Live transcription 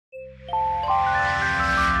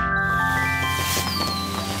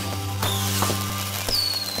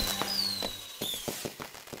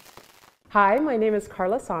Hi, my name is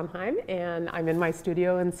Carla Sonheim, and I'm in my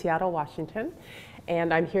studio in Seattle, Washington.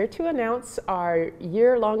 And I'm here to announce our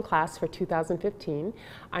year-long class for 2015.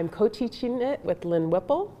 I'm co-teaching it with Lynn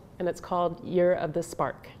Whipple, and it's called Year of the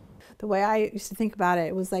Spark. The way I used to think about it,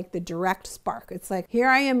 it was like the direct spark. It's like, here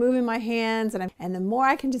I am moving my hands, and the more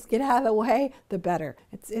I can just get out of the way, the better.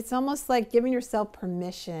 It's almost like giving yourself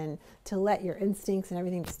permission to let your instincts and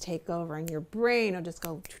everything just take over, and your brain will just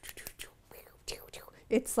go.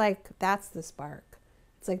 It's like, that's the spark.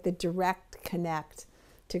 It's like the direct connect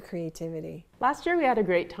to creativity. Last year we had a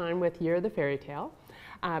great time with Year of the Fairy Tale.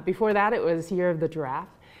 Before that it was Year of the Giraffe.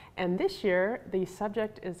 And this year the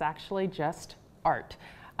subject is actually just art.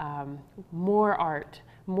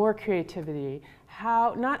 More creativity.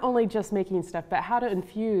 How, not only just making stuff, but how to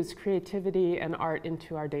infuse creativity and art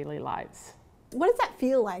into our daily lives. What does that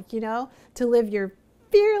feel like, you know, to live your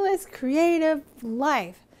fearless, creative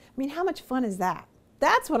life? I mean, how much fun is that?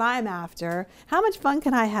 That's what I'm after. How much fun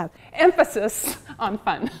can I have? Emphasis on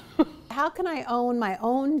fun. How can I own my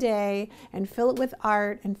own day and fill it with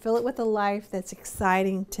art and fill it with a life that's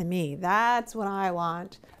exciting to me? That's what I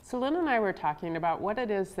want. So Lynn and I were talking about what it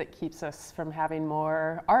is that keeps us from having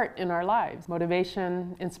more art in our lives.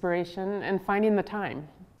 Motivation, inspiration, and finding the time.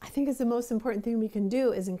 I think it's the most important thing we can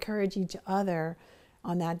do is encourage each other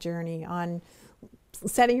on that journey, on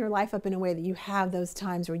setting your life up in a way that you have those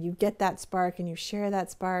times where you get that spark and you share that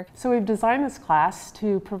spark. So we've designed this class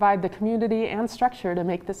to provide the community and structure to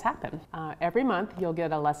make this happen. Every month you'll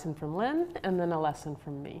get a lesson from Lynn and then a lesson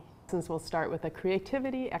from me. Since we'll start with a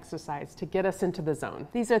creativity exercise to get us into the zone.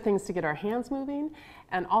 These are things to get our hands moving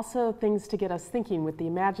and also things to get us thinking with the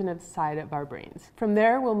imaginative side of our brains. From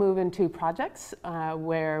there we'll move into projects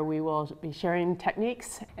where we will be sharing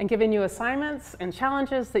techniques and giving you assignments and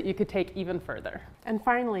challenges that you could take even further. And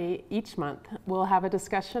finally, each month we'll have a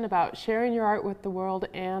discussion about sharing your art with the world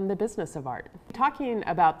and the business of art. Talking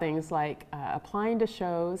about things like applying to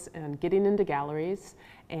shows and getting into galleries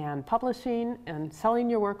and publishing and selling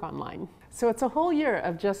your work online. So it's a whole year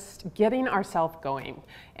of just getting ourselves going.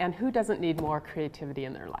 And who doesn't need more creativity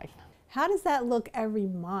in their life? How does that look every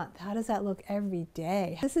month? How does that look every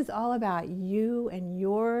day? This is all about you and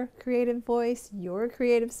your creative voice, your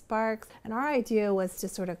creative sparks. And our idea was to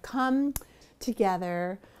sort of come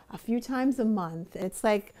together a few times a month. It's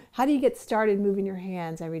like, how do you get started moving your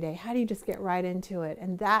hands every day? How do you just get right into it?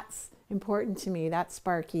 And that's important to me, that's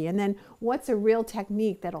sparky. And then what's a real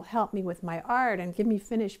technique that'll help me with my art and give me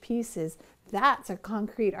finished pieces? That's a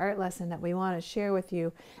concrete art lesson that we want to share with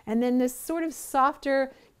you. And then this sort of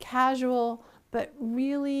softer, casual, but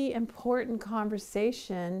really important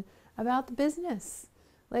conversation about the business.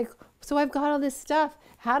 Like, so I've got all this stuff.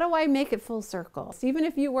 How do I make it full circle? So even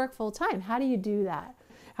if you work full time, how do you do that?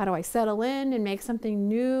 How do I settle in and make something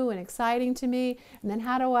new and exciting to me? And then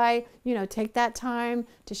how do I, take that time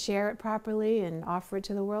to share it properly and offer it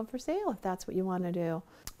to the world for sale if that's what you want to do?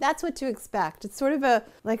 That's what to expect. It's sort of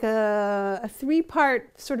a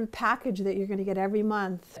three-part sort of package that you're going to get every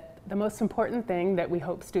month. The most important thing that we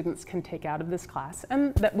hope students can take out of this class,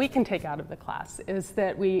 and that we can take out of the class, is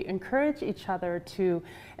that we encourage each other to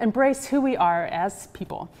embrace who we are as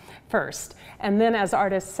people first, and then as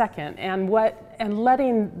artists second, and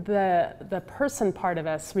letting the person part of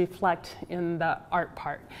us reflect in the art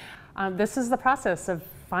part. This is the process of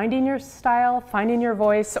finding your style, finding your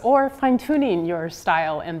voice, or fine-tuning your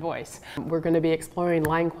style and voice. We're going to be exploring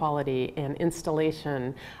line quality and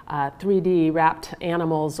installation, 3D wrapped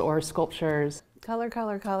animals or sculptures. Color,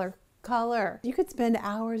 color, color, color. You could spend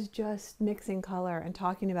hours just mixing color and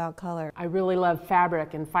talking about color. I really love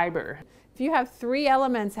fabric and fiber. If you have three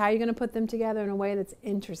elements, how are you going to put them together in a way that's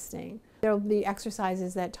interesting? There will be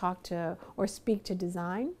exercises that talk to or speak to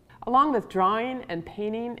design. Along with drawing and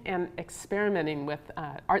painting and experimenting with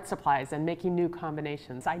art supplies and making new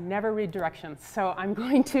combinations. I never read directions, so I'm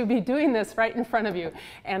going to be doing this right in front of you,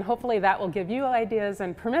 and hopefully that will give you ideas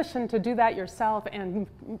and permission to do that yourself and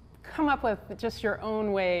come up with just your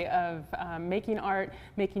own way of making art,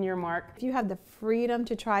 making your mark. If you have the freedom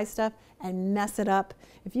to try stuff and mess it up,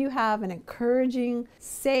 if you have an encouraging,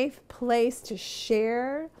 safe place to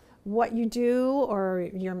share what you do or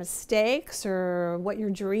your mistakes or what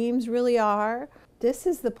your dreams really are, this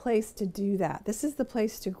is the place to do that. This is the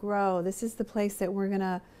place to grow. This is the place that we're going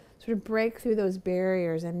to sort of break through those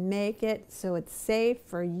barriers and make it so it's safe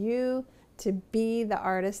for you to be the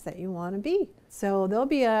artist that you want to be. So there'll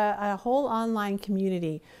be a whole online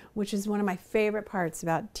community, which is one of my favorite parts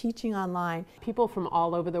about teaching online. People from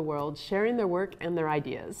all over the world sharing their work and their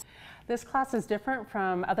ideas. This class is different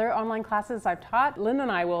from other online classes I've taught. Lynn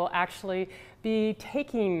and I will actually be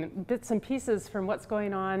taking bits and pieces from what's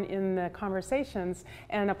going on in the conversations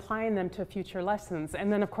and applying them to future lessons.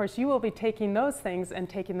 And then of course you will be taking those things and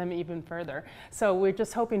taking them even further. So we're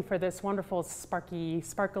just hoping for this wonderful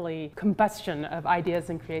sparkly combustion of ideas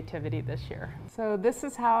and creativity this year. So this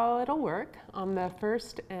is how it'll work. On the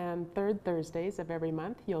first and third Thursdays of every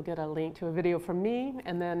month, you'll get a link to a video from me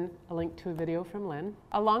and then a link to a video from Lynn.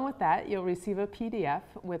 Along with that, you'll receive a PDF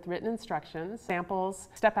with written instructions, samples,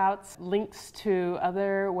 step outs, links to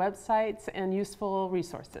other websites and useful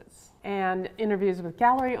resources. And interviews with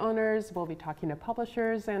gallery owners, we'll be talking to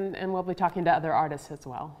publishers, and we'll be talking to other artists as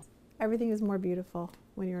well. Everything is more beautiful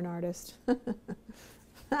when you're an artist,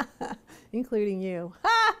 including you.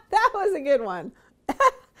 Ha! That was a good one.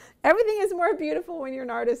 Everything is more beautiful when you're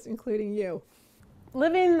an artist, including you.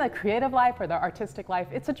 Living the creative life or the artistic life,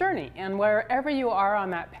 it's a journey, and wherever you are on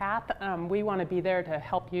that path, we want to be there to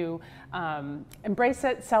help you embrace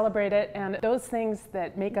it, celebrate it, and those things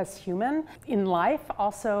that make us human in life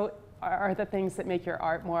also are the things that make your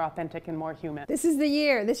art more authentic and more human. This is the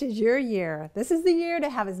year. This is your year. This is the year to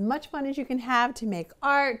have as much fun as you can have, to make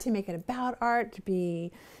art, to make it about art, to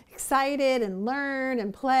be excited and learn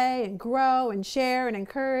and play and grow and share and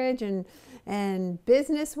encourage and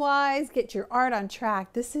business-wise, get your art on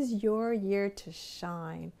track. This is your year to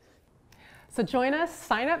shine. So join us,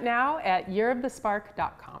 sign up now at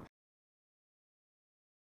yearofthespark.com.